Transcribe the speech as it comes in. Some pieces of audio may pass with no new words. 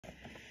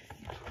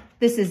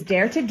This is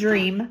Dare to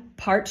Dream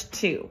Part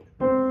 2,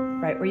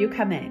 right where you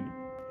come in.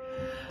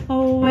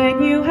 Oh,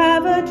 when you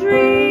have a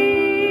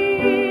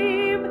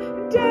dream,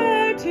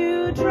 dare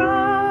to try.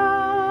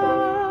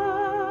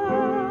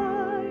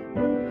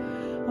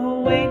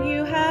 Oh, when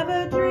you have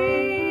a dream,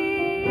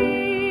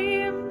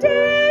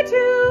 dare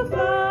to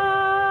fly.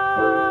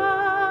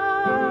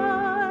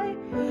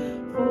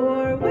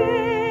 For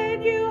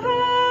when you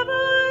have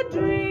a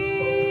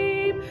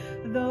dream,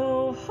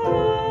 though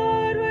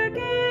hard work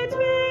it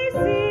may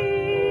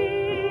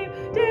seem,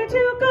 dare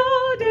to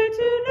go, dare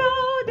to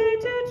know, dare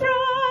to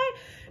try,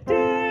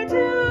 dare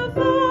to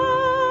fly.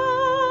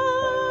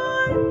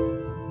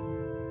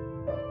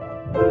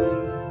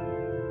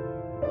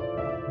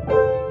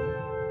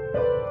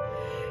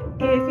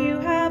 If you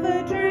have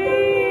a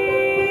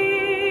dream,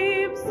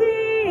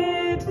 see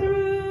it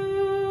through.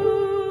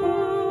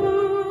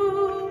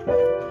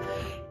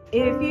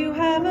 If you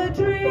have a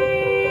dream,